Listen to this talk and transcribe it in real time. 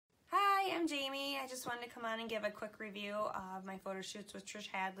I'm Jamie. I just wanted to come on and give a quick review of my photo shoots with Trish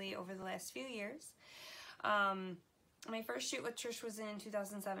Hadley over the last few years. My first shoot with Trish was in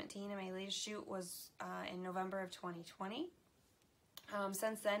 2017 and my latest shoot was in November of 2020.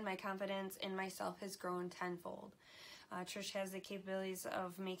 Since then, my confidence in myself has grown tenfold. Trish has the capabilities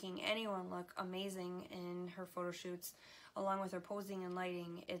of making anyone look amazing in her photo shoots, along with her posing and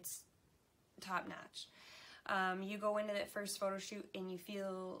lighting. It's top notch. You go into that first photo shoot and you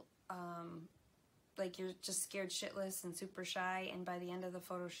feel like you're just scared shitless and super shy, and by the end of the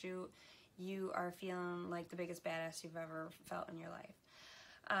photo shoot you are feeling like the biggest badass you've ever felt in your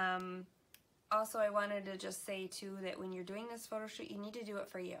life. Also, I wanted to just say too that when you're doing this photo shoot, you need to do it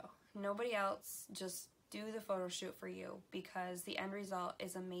for you. Nobody else. Just do the photo shoot for you, because the end result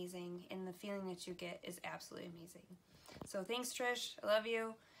is amazing and the feeling that you get is absolutely amazing. So thanks, Trish. I love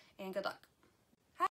you and good luck.